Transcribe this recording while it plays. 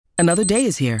Another day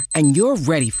is here, and you're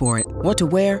ready for it. What to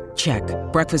wear? Check.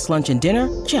 Breakfast, lunch, and dinner?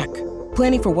 Check.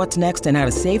 Planning for what's next and how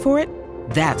to save for it?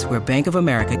 That's where Bank of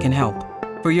America can help.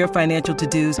 For your financial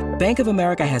to-dos, Bank of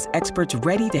America has experts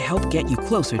ready to help get you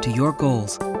closer to your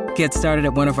goals. Get started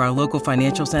at one of our local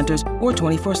financial centers or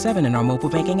 24/7 in our mobile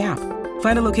banking app.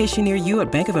 Find a location near you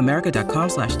at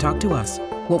bankofamerica.com/talktous.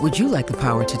 What would you like the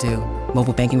power to do?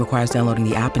 Mobile banking requires downloading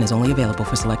the app and is only available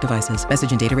for select devices.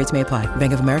 Message and data rates may apply.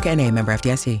 Bank of America N.A., member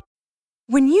FDIC.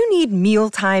 When you need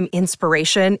mealtime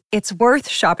inspiration, it's worth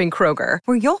shopping Kroger,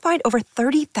 where you'll find over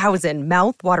 30,000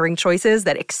 mouth-watering choices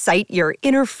that excite your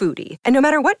inner foodie. And no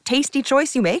matter what tasty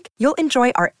choice you make, you'll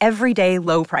enjoy our everyday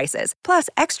low prices, plus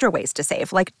extra ways to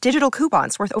save, like digital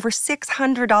coupons worth over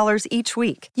 $600 each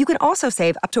week. You can also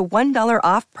save up to $1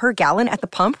 off per gallon at the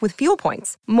pump with fuel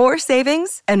points. More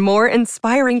savings and more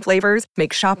inspiring flavors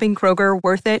make shopping Kroger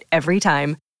worth it every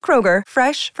time. Kroger,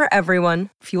 fresh for everyone.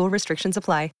 Fuel restrictions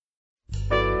apply.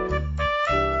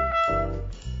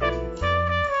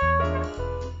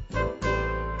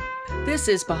 This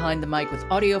is Behind the Mic with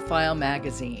AudioFile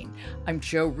Magazine. I'm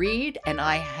Joe Reed, and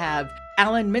I have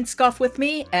Alan Minskoff with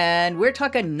me, and we're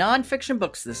talking nonfiction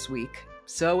books this week.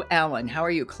 So, Alan, how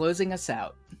are you closing us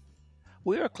out?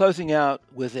 We are closing out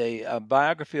with a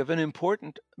biography of an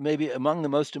important, maybe among the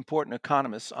most important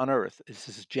economists on earth. This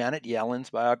is Janet Yellen's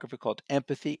biography called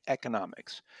Empathy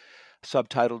Economics,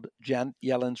 subtitled Janet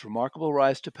Yellen's Remarkable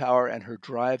Rise to Power and Her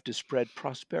Drive to Spread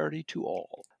Prosperity to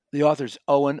All. The author's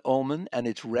Owen Ullman, and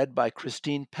it's read by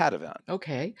Christine Padovan.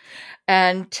 Okay.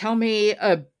 And tell me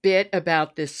a bit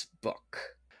about this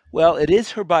book. Well, it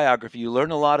is her biography. You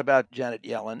learn a lot about Janet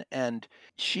Yellen, and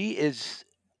she is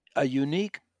a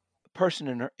unique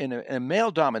person in a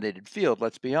male-dominated field,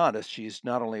 let's be honest. She's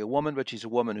not only a woman, but she's a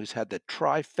woman who's had the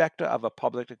trifecta of a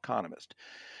public economist.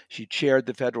 She chaired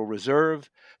the Federal Reserve.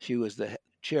 She was the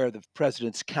chair of the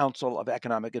President's Council of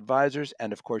Economic Advisors,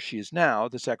 and of course she is now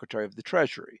the Secretary of the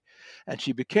Treasury. And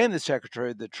she became the Secretary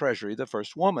of the Treasury, the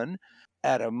first woman,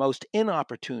 at a most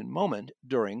inopportune moment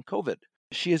during COVID.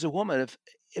 She is a woman of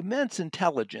immense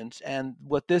intelligence, and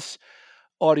what this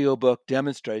audiobook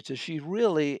demonstrates is she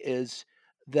really is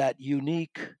that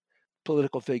unique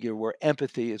political figure where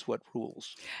empathy is what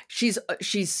rules. She's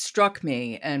struck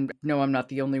me, and no, I'm not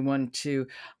the only one to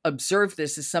observe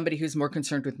this, as somebody who's more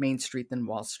concerned with Main Street than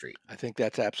Wall Street. I think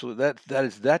that's absolutely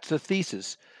that's the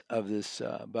thesis of this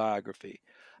biography.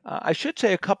 I should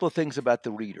say a couple of things about the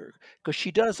reader, because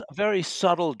she does a very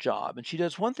subtle job, and she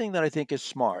does one thing that I think is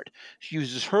smart. She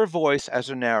uses her voice as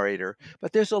a narrator,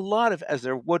 but there's a lot of, as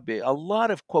there would be, a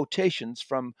lot of quotations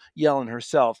from Yellen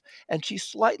herself, and she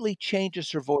slightly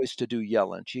changes her voice to do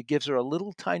Yellen. She gives her a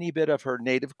little tiny bit of her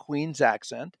native Queen's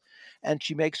accent, and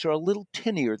she makes her a little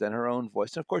tinnier than her own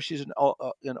voice. And of course, she's an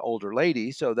older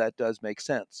lady, so that does make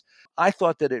sense. I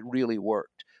thought that it really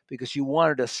worked, because you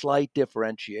wanted a slight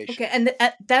differentiation. Okay, and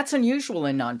that's unusual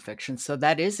in nonfiction, so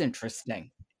that is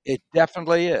interesting. It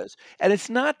definitely is. And it's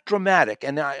not dramatic.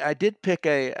 And I did pick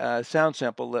a sound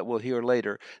sample that we'll hear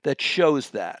later that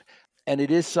shows that. And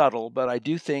it is subtle, but I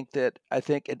do think that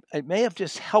it may have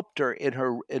just helped her in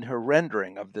her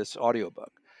rendering of this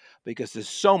audiobook, because there's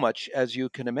so much, as you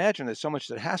can imagine, there's so much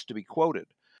that has to be quoted.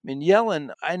 I mean,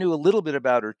 Yellen, I knew a little bit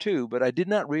about her too, but I did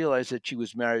not realize that she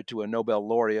was married to a Nobel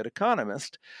laureate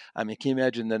economist. I mean, can you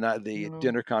imagine the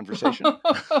dinner conversation?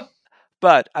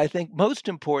 But I think most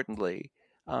importantly,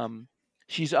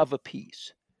 she's of a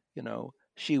piece. You know,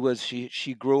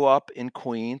 she grew up in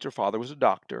Queens. Her father was a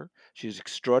doctor. She was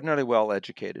extraordinarily well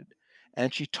educated,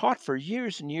 and she taught for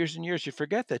years and years and years. You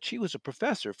forget that she was a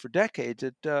professor for decades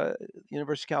at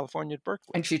University of California at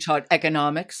Berkeley, and she taught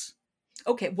economics.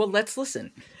 Okay, well, let's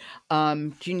listen.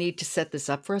 Do you need to set this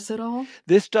up for us at all?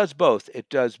 This does both. It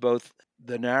does both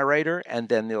the narrator, and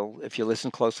then if you listen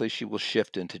closely, she will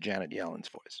shift into Janet Yellen's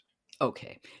voice.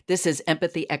 Okay. This is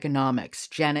Empathy Economics,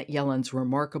 Janet Yellen's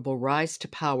Remarkable Rise to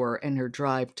Power and Her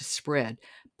Drive to Spread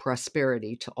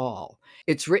Prosperity to All.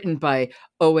 It's written by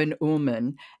Owen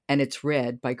Ullman, and it's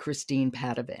read by Christine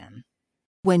Padovan.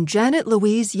 When Janet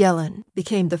Louise Yellen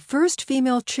became the first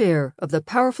female chair of the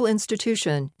powerful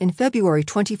institution in February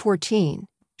 2014,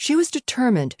 she was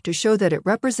determined to show that it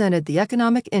represented the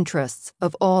economic interests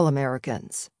of all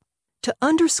Americans. To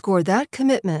underscore that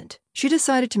commitment, she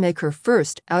decided to make her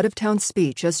first out-of-town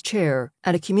speech as chair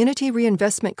at a community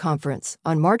reinvestment conference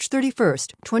on March 31,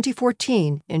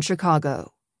 2014 in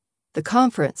Chicago. The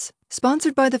conference,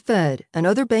 sponsored by the Fed and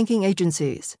other banking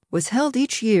agencies, was held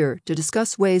each year to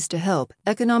discuss ways to help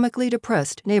economically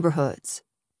depressed neighborhoods.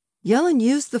 Yellen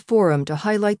used the forum to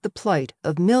highlight the plight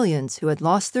of millions who had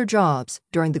lost their jobs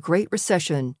during the Great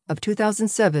Recession of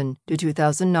 2007 to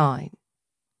 2009.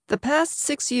 The past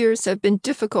 6 years have been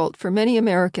difficult for many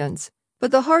Americans,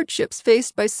 but the hardships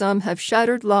faced by some have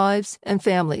shattered lives and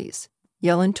families,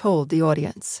 Yellen told the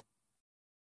audience.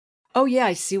 Oh, yeah,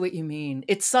 I see what you mean.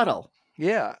 It's subtle.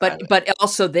 Yeah, but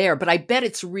also there. But I bet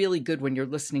it's really good when you're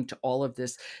listening to all of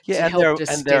this to help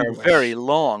distinguish. there are very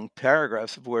long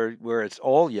paragraphs where it's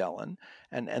all Yellen,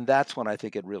 and that's when I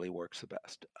think it really works the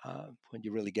best, when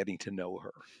you're really getting to know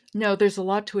her. No, there's a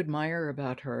lot to admire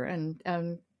about her, and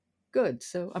good.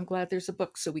 So I'm glad there's a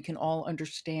book so we can all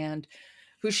understand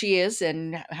who she is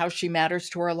and how she matters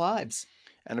to our lives.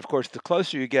 And of course, the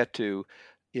closer you get to,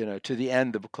 to the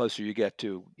end, the closer you get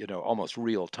to, almost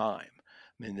real time.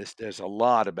 I mean, there's a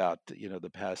lot about,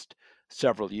 the past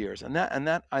several years, and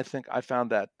that I think I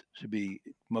found that to be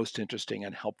most interesting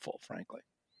and helpful, frankly.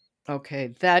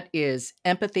 Okay, that is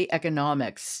Empathy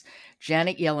Economics,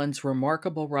 Janet Yellen's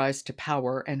remarkable rise to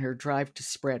power and her drive to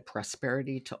spread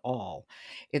prosperity to all.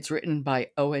 It's written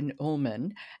by Owen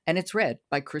Ullman, and it's read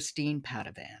by Christine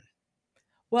Padovan.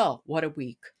 Well, what a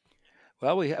week.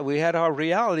 Well, we had our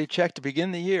reality check to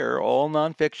begin the year, all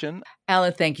nonfiction.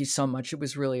 Alan, thank you so much. It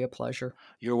was really a pleasure.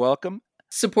 You're welcome.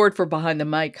 Support for Behind the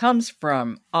Mic comes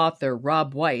from author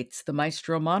Rob White's The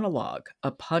Maestro Monologue,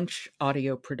 a Punch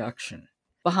audio production.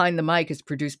 Behind the Mic is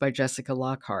produced by Jessica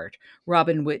Lockhart,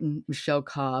 Robin Whitten, Michelle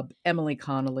Cobb, Emily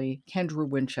Connolly, Kendra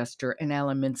Winchester, and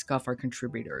Alan Minskoff are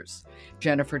contributors.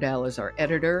 Jennifer Dell is our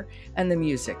editor, and the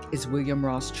music is William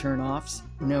Ross Chernoff's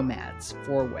Nomads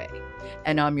 4-Way.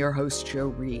 And I'm your host, Jo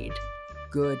Reed.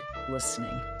 Good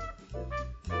listening.